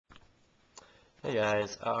Hey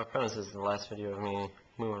guys, I promise this is the last video of me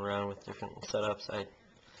moving around with different setups. I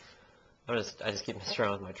just keep messing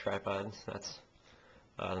around with my tripod. That's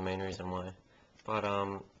the main reason why. But today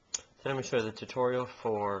I'm gonna show you the tutorial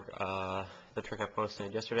for the trick I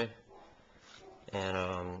posted yesterday.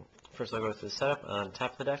 And first I'll go through the setup. On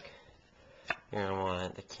top of the deck, you're gonna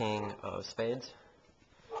want the king of spades,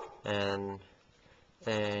 and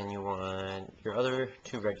then you want your other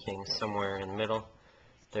two red kings somewhere in the middle.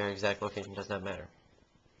 Their exact location does not matter.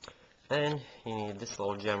 Then you need this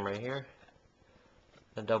little gem right here,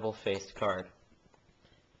 a double-faced card.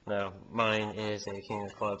 Now mine is a king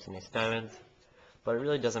of clubs and ace of diamonds, but it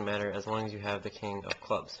really doesn't matter as long as you have the king of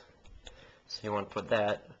clubs. So you want to put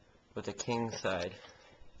that with the king side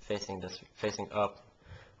facing up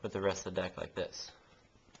with the rest of the deck like this.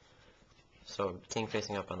 So king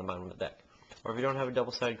facing up on the bottom of the deck. Or if you don't have a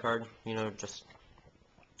double-sided card, just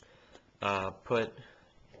put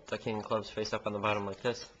the king of clubs face up on the bottom like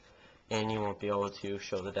this, and you won't be able to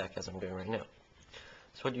show the deck as I'm doing right now.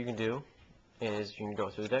 So what you can do is you can go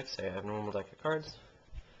through the deck, say I have a normal deck of cards,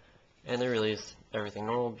 and there really is everything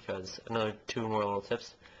normal, because another two more little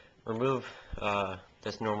tips. Remove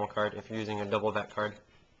this normal card if you're using a double back card,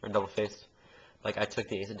 or double faced. Like I took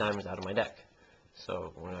the ace of diamonds out of my deck,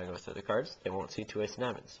 so when I go through the cards, they won't see two ace of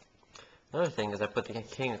diamonds. Another thing is I put the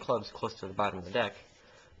king of clubs close to the bottom of the deck,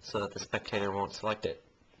 so that the spectator won't select it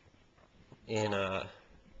in the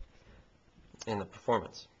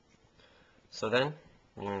performance. So then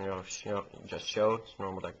just show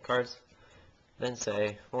normal deck of cards, then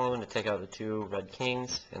say, well, I'm going to take out the two red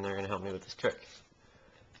kings, and they're going to help me with this trick.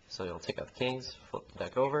 So you'll take out the kings, flip the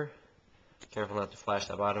deck over, careful not to flash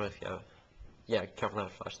that bottom if you have, careful not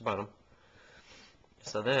to flash the bottom.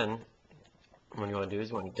 So then what you want to do is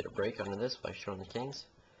you want to get a break under this by showing the kings,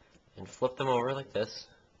 and flip them over like this,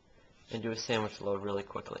 and do a sandwich load really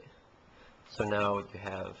quickly. So now you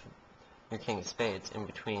have your king of spades in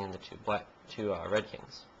between the two red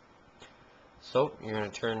kings. So you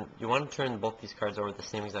want to turn both these cards over the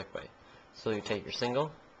same exact way. So you take your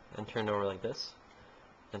single and turn it over like this,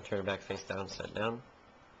 then turn it back face down, set down,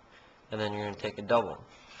 and then you're going to take a double,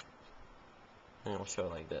 and it'll show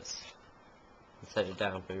it like this. And set it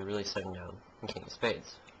down, but you're really setting down the king of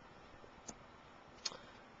spades.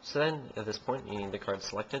 So then at this point you need the card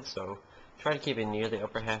selected, so try to keep it near the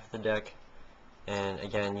upper half of the deck. And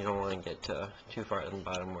again, you don't want to get too far at the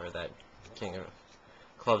bottom where that king of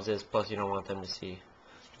clubs is, plus you don't want them to see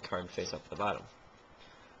the card face up at the bottom.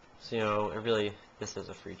 So this is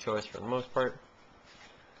a free choice for the most part,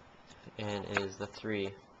 and it is the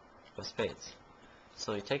three of spades.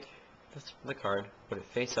 So you take the card, put it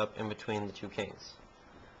face up in between the two kings,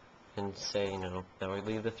 and say, now we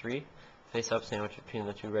leave the three face up sandwich between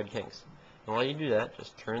the two red kings. And while you do that,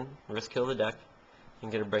 just risk kill the deck,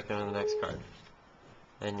 and get a break on the next card.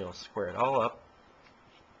 Then you'll square it all up,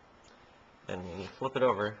 and when you flip it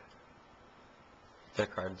over, the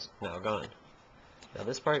card's now gone. Now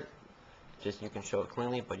this part, you can show it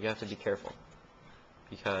cleanly, but you have to be careful,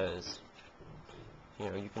 because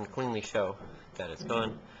you can cleanly show that it's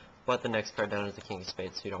gone, but the next card down is the king of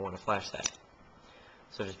spades, so you don't want to flash that.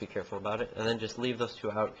 So just be careful about it, and then just leave those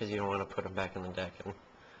two out, because you don't want to put them back in the deck and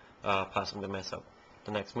possibly mess up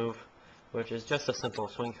the next move, which is just a simple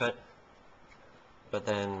swing cut. But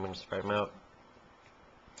then when you spread them out,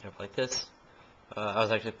 you have like this. I was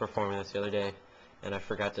actually performing this the other day, and I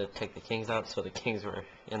forgot to take the kings out, so the kings were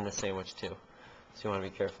in the sandwich too. So you want to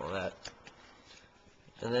be careful of that.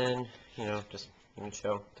 And then, you can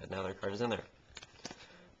show that now their card is in there.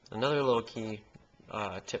 Another little key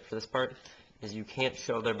tip for this part is you can't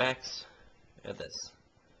show their backs at this.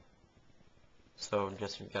 So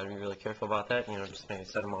you've got to be really careful about that. Just maybe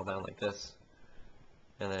set them all down like this.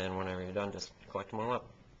 And then whenever you're done, just collect them all up.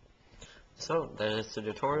 So that is the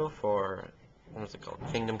tutorial for, what's it called,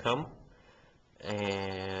 Kingdom Come.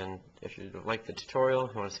 And if you like the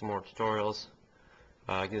tutorial, you want to see more tutorials,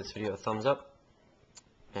 give this video a thumbs up.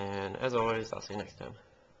 And as always, I'll see you next time.